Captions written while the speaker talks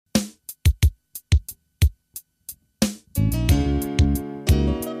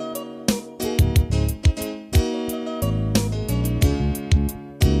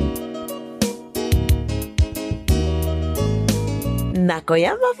nako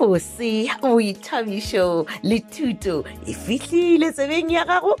ya mabose boithabišo le thuto e fihlile tsebeng ya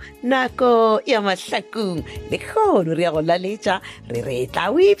gago nako ya mahlakong le kgono re ya go laletša re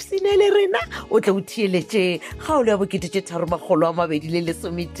tla o ipsine le rena o tla o thieletše kgaolo ya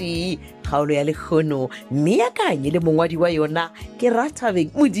bo220 kgaolo ya lekgono mme yakanye le mongwadi wa yona ke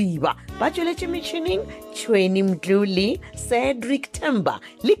Rathabeng Modiba ba tšweletše metšhineng Tšhweni Mdluli, Cedric Temba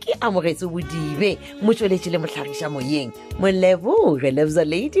le ke amogetse Bodibe motšweletši le mohlagiša moyeng Moleboge Lebza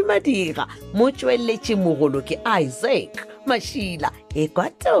Lady Madira motšweletši mogolo ke Isaac Mashila e kwa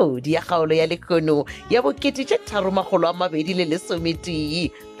todi ya kgaolo ya lekgono ya bo220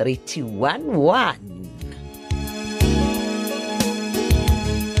 321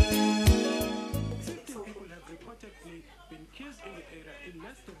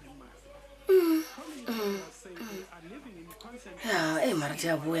 mara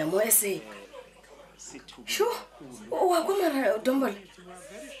dia boya mo ese sho wa kwa mara dombol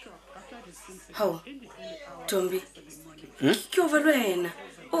how Tombi ke over wena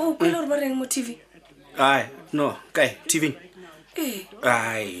o kwela re ba reng mo TV ai no kai TV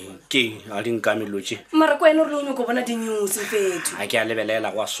ai ke a ding ka melotse mara kwa eno re o nyoko bona di news fethu a ke a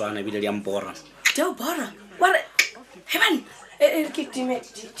lebelela kwa swana bile di ambora dia bora wa heban ke time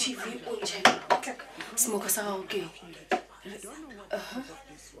TV o nje smoke sa okay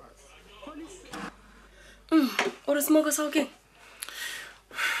ore smoke sa okay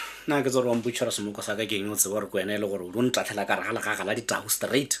na ke tsoro wa mbutshara smoke sa ka ke eng o tseba re kwena ile gore o ntatlhela ka ragala gagala di tau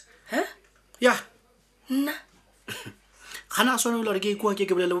straight ya nna khana sona ile re ke ikwa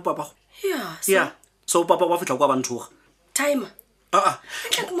ke bolele bo papa ya so papa wa fitla kwa banthuga timer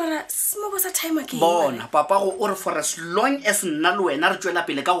ke mara smoke sa timer ke bona papa go o re for as long as nna le wena re tswela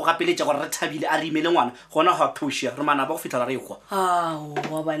pele ka go gapeletša gore re thabile a re imele ngwana gona ga pushia re mana ba go fitla re ikwa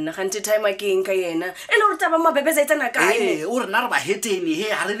wa bana gante timer ke eng ka yena ele o taba mabebe za itsana kae o re na re ba heteni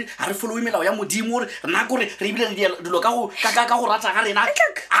he ha re follow melao ya modimo re na go re ibile dilo ka go rata ga rena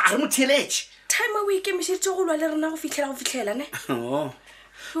a re motheletše timer we ke mishitse go lwa le rena go fitlela ne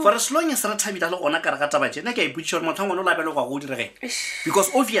for as long as re thabile le gona ka re gata batše nna ke a iputša gore motho ngwana o labele go direge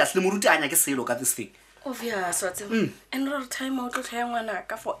because obviously moruti anya ke selo ka this thing obvious what's and re timer o tlo tlhaya ngwana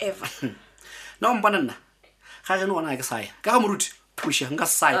ka forever no mpana nna ga ge ngwana ke saya ka ga moruti pusha nka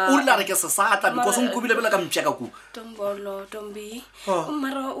saya o rile re ke se sata because o nkobile bela ka mpša ka ku Tombolo Tombi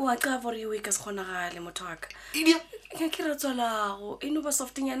mara o a ka vore we ka se kgonagale motho wa ka ke re tswalago eno ba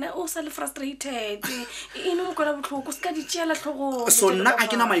softinyana o sa le frustrated eno mo kola botlhoko ska di tšela tlhogo so nna a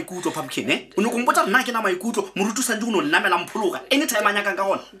ke na maikutlo Pumpkin o no kompotsa nna ke na maikutlo moruti sa ndi go no nnamela mphologa anytime a nyakang ka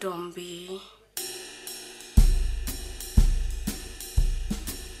gona Tombi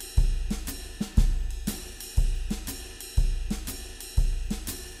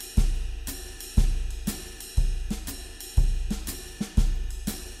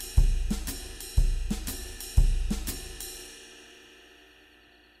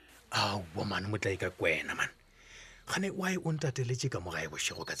woman motla ka kwena man gane why o ntateletse ka mogae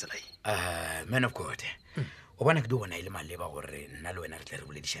bošego ka tsela man of God o bona ke di bona ile maleba gore nna le wena re tle re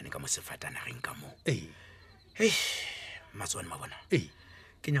boledišane ka mo sefatanageng ka mo matswane ma bona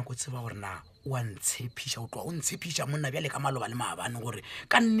ke nyako tseba gore na wa ntshepiša o tloa o ntshepiša monna bjale ka maloba le maabane gore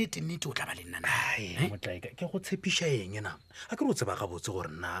ka nnete o tla ba le nnana motlaika ke go tshepiša eng na a ke re o tseba gabotse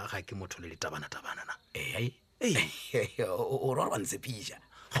gore nna ga ke motho le ditabana-tabana na o re wa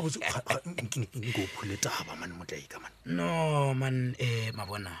ntshepiša nko phule taba man motlaika man no man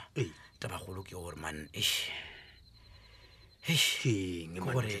mabona tabagolo ke gore man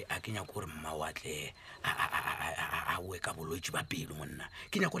gore a ke nyako gore mmawatle a we ka bolwetši ba pelo monna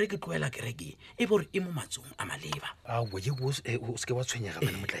ke nyako gore ke tloela kereke e bore e mo matsong a maleba o seke wa tshwenyega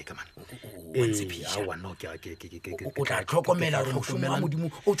man motlaika man o tla tlhokomela gore mošomo wa modimo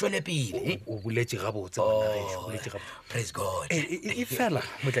o tswele pele o boletše gabotse praise God e fela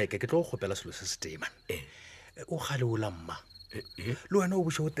motlaika ke tlo go gopela selo se se tee man o gale o la mma le wena o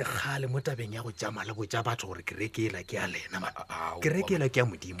boše o tegale mo tabeng ya go tšama le botša batho gore kerekela ke ya lena kerekela ke ya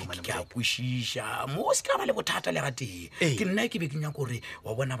modimo ke a kwešiša mo se ka ba le bothata le gatee ke nna ke be ke nyaka gore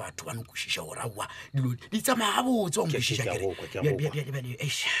wa bona batho ba nkwešiša gore aowa dilo di tsamaya gabotse wa nkwešiša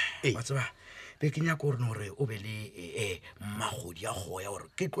batseba be ke nyaka gore gore o be le mmagodi a goya gore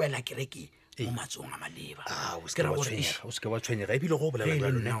ke tloela kereke mo matsong a maleba o seke wa tshwenyega ebile go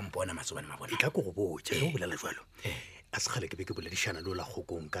bolela nna mpona matsobane mabona e tla ko go botša go bolela jalo a se kgale ke be ke boledišana le o la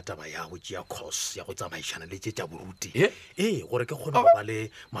kgokong ka taba ya go tšea course ya go tsamaišana le tše tša boruti gore ke kgone go ba le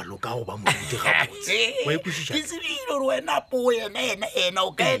maloka a go ba moruti gabotse wa ekwešiša ke tsebile gore wena po ena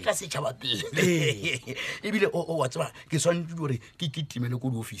o ka etla setšhaba pele ebile wa tseba ke tshwanetse gore ke ketimele ko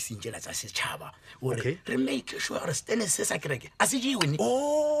diofising tšela tsa setšhaba gore re make sure gore stene se sa kereke a se jeone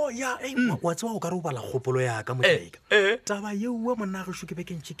ya wa tseba o ka re o bala kgopolo yaka motlaika taba yeua monnageso ke be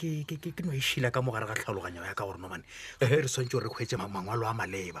ke ntše ke no e šila ka mogare ga tlhaloganyo ya ka gore nomane re swantse gore re kgwetse mangwalo a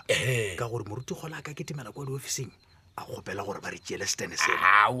maleba ka gore moruti kgola a ka ketimela kwa diofising a kgopela gore ba re tšeele stene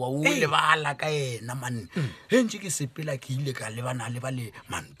sena o lebala ka ena manne ge ntse ke sepela ke ile ka lebana le ba le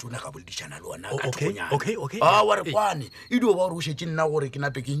mantona ga boledišana le ona ka thokonyana wa re kwane e dio ba gore o šetse nna gore ke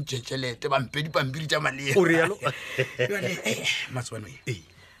nape ke ntšhetšhelete bampedipampiri tša malea o realo matsobanoe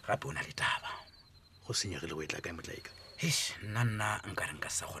gape o na le taba go senyegile go e tla kae motlaika nna nka re nka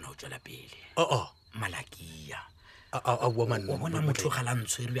sa kgona go tswela pele malakia a bua o bona motho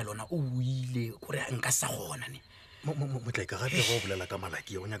galantshwere bja lona o buile gore nka sa kgona ne motlaika gape go bolela ka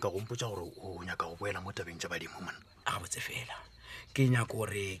malakia o nyaka gompotsa gore o nyaka go boela mo tabeng tša badimo mona a botse fela ke nyaka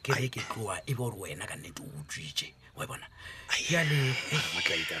gore ke re ke tloa e be gore wena ka nnete o utswitše wa bona yale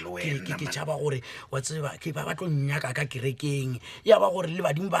motlaika le wena ke tšhaba gore wa tseba ke ba tlo nnyaka ka kerekeng ya ba gore le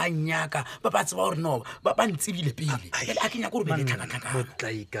badimo ba nnyaka ba tseba gore no ba ntsebile pele a ke nyaka gore be le tlhakatlhakano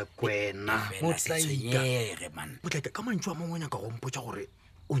motlaika kwena motlaika ka mantšu a mangwe o nyaka gompotsa gore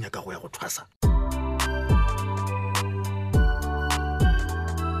o nyaka go ya go thwasa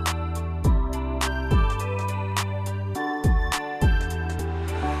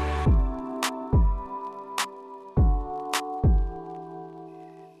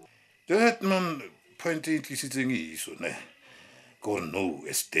That man pointed tlisitseng iso ne go no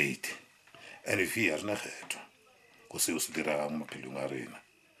estate and if he has na kgetho go se o se diragang maphelong a rena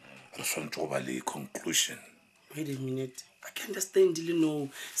re swantse go ba le conclusion. Wait a minute, I can understand no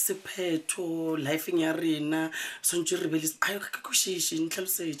sephetho lifeng ya rena swantse re be le a ka kwešiše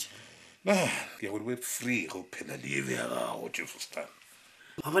ntlhalosetše ke gore we free go phela live ya gago Jefferson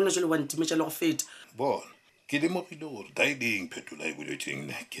wa bona jalo wa ntimetša le go feta bona ke lemogile gore daeding phetola e boletseng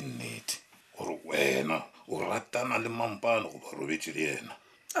ne ke nnete gore wena o ratana le mampane go ba robetse le yena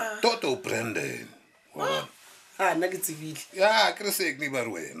tota o Brandon nna ke tsebile ya ke re sekne ba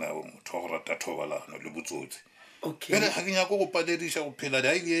re wena o motho wa go rata thobalano le botsotsi pele ga ke nyako go palediša go phela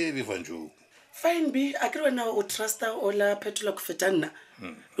daile e befanjo fine b a kere wena o trusta o la phetola go feta nna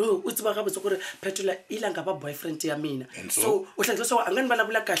o tseba gabotse gore phetola ile nka ba boyfriend ya mina so o tlhatlhile so a nga ni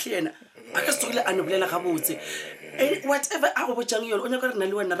balabola kahle yena a ka se tsogile a no bolela gabotse whatever a go botsang yone o nyaka re na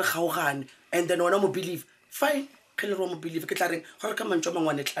le wena re kgaogane and then wona mo believe fine ke le ro mo believe ke tla reng gore ka mantšwa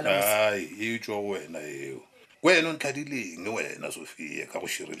mangwane tlhala e tswa wena eo wena o ntlhadileng wena Sophia ka go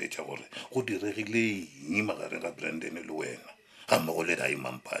šireletša gore go diregileng magareng ga Brandon le wena ga mmogo le dae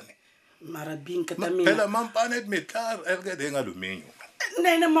mampane mara bing ka tamina phela mampane metlar erge denga lumenyo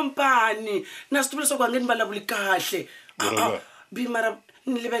nena mampane na stubile so kwangeni balabuli kahle bi mara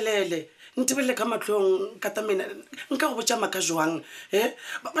nilebelele ntibele ka matlong ka tamina nka go botsa maka jwang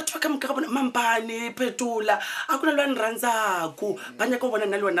batho ba ka mka bona mampane phetola a kuna lwa nranzaku ba nyaka go bona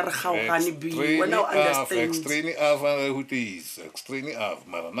nna le wena re gaogane bi wena o understand extreme of who is extreme of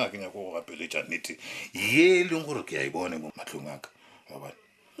mara na ke nyaka go gapeletša nnete ye leng gore ke a e bone mo matlong aka ba bona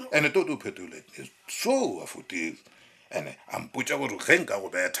ene toto phetola so afuti ene amputša gore ge nka go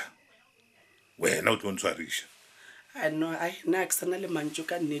betha wena o tlo ntshwariša no I next na le mantšu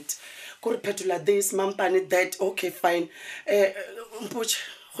ka nnete gore phetola this mampane that okay fine mpotša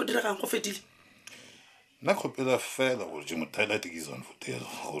go diregang go fetile nna kgopela fela gore je mothaela tekisane fotela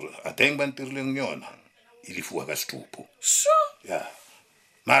gore a teng ba ntirileng yona e lefiwa ka setupo ya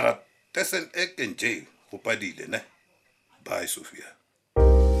mara tesen ekenje go padile ne bye Sophia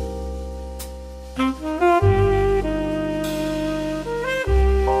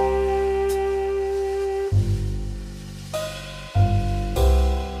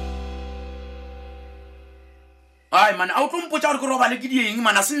ai man a o tlompotsa gore ke robale ke dieng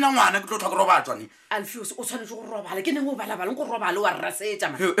mana se nna ngwana ke tlo tlhoka robatswane Alfios o tshwanetse go robala ke neng o balabala go robala o a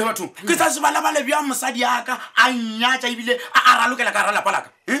rasetsa man batho ke tsa se balabale bja mosadi yaka a nnyatša ebile a ralokela ka ra lapa laka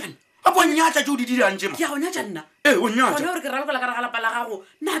a bo nnyatša tšeo di dirang tšema ke a o nyatša nna o nyatša gone gore ke ralokela ka ra ga lapa la gago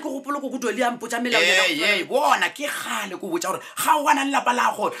nna ke gopolo ko kudu le ampotsa melao bona ke gale ko botsa gore ga o bana le lapa la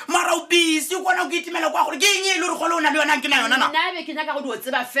gore mara o busy o kona go itimela kwa gore ke eng e le gore gole o na le yona ke na yona na nna be ke nyaka go dio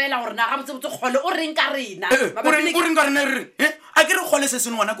tseba fela gore na ga botsebotse gole o reng ka rena o reng ka rena re a ke re gole se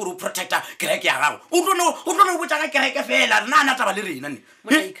sene ngwana kore o protecta kereke ya gago o tlono botsa ka kereke fela rena a nataba le rena ne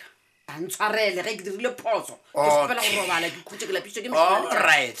Monaika ntshwarele ge ke dirile phoso ke kgopela go robala ke khutse ke lapišwa ke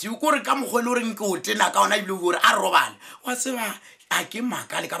alright o kore ka mokgwa le goreng ke o tena ka ona ebile gore a robale wa tseba a ke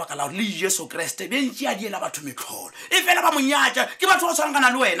maaka le ka baka la gore le jesu kreste bentši a diela batho metlholo e fela ba monyatša ke batho ba tshwarankana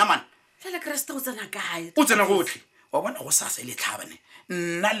le wena man fela kreste o tsena kae o tsena gotlhe wa bona go sasa le tlhabane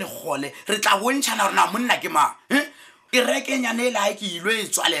nna le gole re tla bontšhana gore na monna ke mang ke rekenyane e lae ke ilo e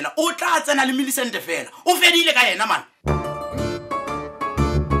tswalela o tla tsena le millicente fela o fedile ka yena man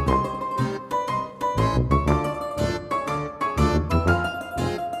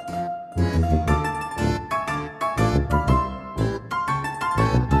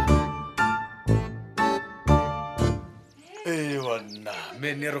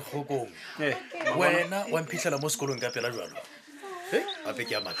mene re kgokong wena wa mphitlhela mo sekolong ka pela jalo gape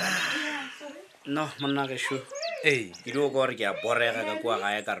ke a makana no monna gešo ke dio ka gore ke a borega ka kua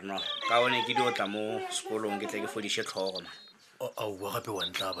gae ka reno ka one ke dio tla mo sekolong ke tle ke fodiše tlhogo man aowa gape wa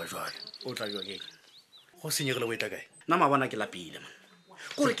ntla ba jale o tla jwa keng go senyegile o etla kae nna mabona ke lapile man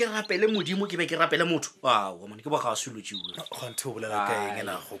kore ke rapele modimo ke be ke rapele motho aowa man ke boga solotšiwe ganthe o bolela ka eng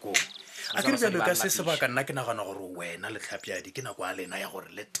na kgokong a ke re bjalo ka se sebaka nna ke nagana gore wena le tlhapiadi ke nako a lena ya gore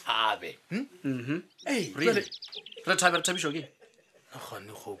le thabe re thabišo ke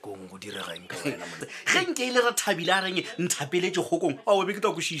nagane kgokong go diregang ka wena ge nke ile re thabile a reng nthapeletse kgokong ao be ke ta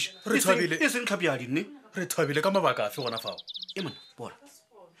kwešiša e seng tlhapiadi nne re thabile ka mabaka afe gona fao e mona bona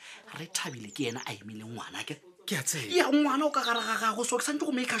re thabile ke ena a emile ngwana ke ke a tseba ya ngwana o ka gare ga gago so ke santse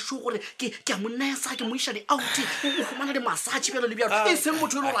go make sure gore ke a mo nesa ke mo iša di-out o gomana di-massage bjalo le bjalo e seng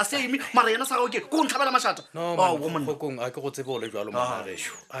motho e le gore a se eme mara yena sa gago ke go ntlhabela mašata kgokong a ke go tsebe o le jalo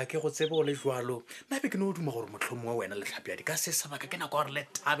monagešo a ke go tsebe o le jalo nabe ke ne o duma gore motlhomo wa wena le tlhapiadi ka se sebaka ke nako gore le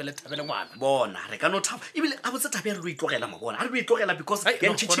thabele ngwana bona re ka no thaba ebile a botse thabe ya re lo itlogela mabona a re lo itlogela because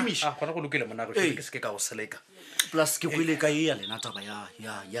ya ntšhitšhimiša gona go lokile monagešo ke se ke ka go seleka plus ke go ile ka e ya lena taba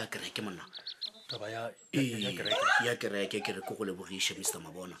ya kereke monna taba ya kereke ke re ko go lebogiše mr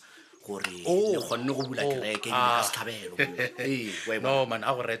mabona gore le kgonne go bula kereke ka setlhabelo no man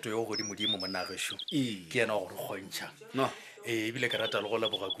a go reto yo godimodimo monagešo ke ena wa gore kgontšha ebile ke rata le go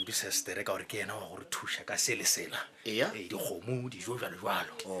leboga kudu sestere ka gore ke ena wa gore thuša ka se le sela dikgomo dijo jalo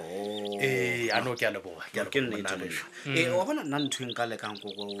jalo ano ke a leboga wa bona nna ntho eng ka lekang ko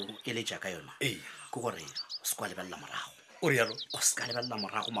go eletša ka yona ke gore se kwa lebelela morago o rialo o se ka lebelela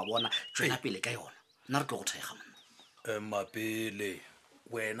morago mabona tswela pele ka yona nna re tlo go thega monna mapele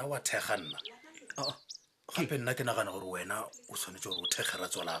wena wa thega nna gape nna ke nagana gore wena o tshwanetse gore o thegera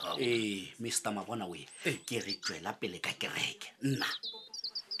tswala gago mr mabona we ke re tswela pele ka kereke nna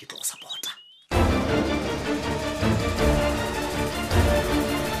ke tlo go support-a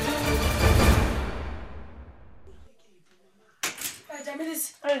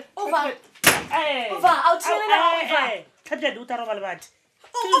Tlhapiadi o tla roba le batho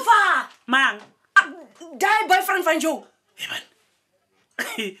Over! mang Die boyfriend van Joe.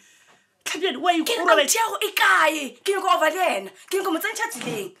 Tlhapiadi wa Ke re auti ya go e kae? Ke go over le ena. Ke go mo tsentšha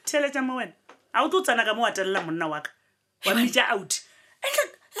tseleng. theletša mo wena a o tlo tsana ka mo wa telela monna wa ka wa mmitša out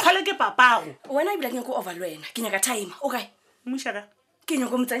kgole ke papago Wena ibla ke go over le wena. Ke nyaka time. Okay. mošaka Ke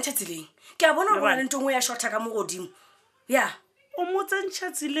go mo tsentšha tseleng. Ke a bona gore le ntongwe ya shorta ka mo godimo. Ya. o mo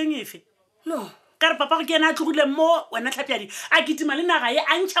tsentšha tseleng efe No. ka re papago ke ena a tlogile mo wena Tlhapiadi a kitima le naga ye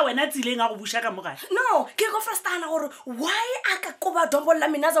a ntšha wena tseleng a go buša ka mo gae No, ke go frustana gore why a ka koba dombo la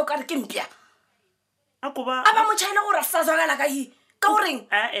minaza o ka re ke mpia. a koba A ba mo tšhaile gore sa zwagala ka hi. Ka goreng?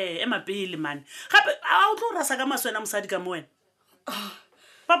 ema pele mane gape a o tlo rasa ka maswena mosadi ka mo wena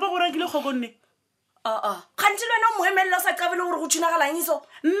papa go rekile kgokonne Kgantse le wena o mo emelela o sa qabele gore go tshunagalang iso.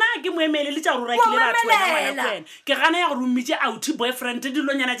 nna ke moemele le tša gore o rakile batho wena ngwana ko wena ke gana ya gore o mmitše out boyfriend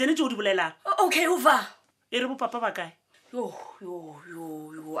dilonyana tsene tšeo di bolelang Okay, over. e re bo papa ba kae Yo.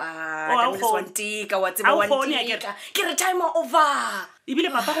 a o kgone. Wantika wa A tseba o kgone ya wantika. Ke re time over. ebile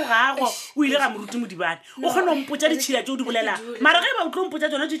papa go gago o ile ga moruti modibane o kgone go mpotsa ditšhila tšeo di bolelang mara ge ba o tlo mpotsa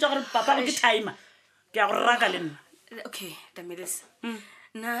tsona tšeo tša gore papa go ke timer ke ya go raka le nna Okay, Damiris.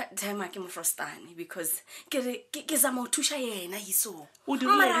 Na time ke mo frustane because ke zama o thusha yena iso. O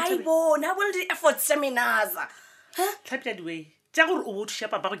dirile Mara eng, I bona bo di efforts tsa minaza. Tlhapiadi we tša gore o bo o thuša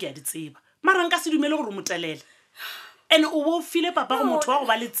papa go ke a di tseba mara nka se dumele gore o mo telela and o bo o file papa go motho wa go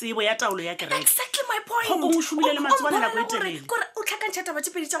ba le tsebo ya taolo ya kereke Exactly my point. Kgokong o šomile le matsobane nako e O bona telele. gore o tlhakantšha taba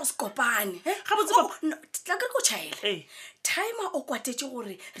tse pedi tša go se kopane. Gabotse papa. Tla ke go chaela. Ee. Timer o kwatetse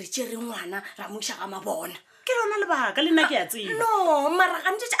gore re tšere ngwana ra mo isa ga mabona. ke lona lebaka le nna ke a tseba No, mara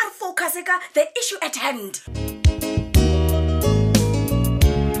gantse a re focus ka the issue at hand.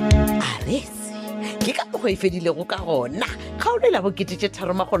 Arese ke ka mokgwa e fedilego ka gona kgaolo la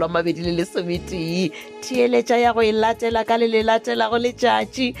 320 theeletša ya go e latela ka le le latelago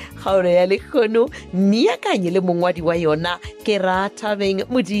letšatši kgaolo ya lekgono meakanye le mongwadi wa yona ke Rathabeng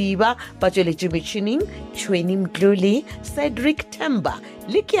Modiba ba tšweletše metšhineng Tšhweni Mtlole Cedric Temba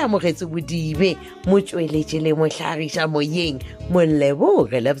le ke amogetse Bodibe motšweletše le mohlagiša moyeng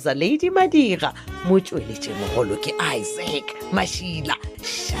Moleboge Lebza Lady Madira motšweletše mogolo ke Isaac Mashila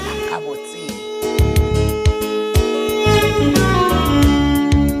šala ka botse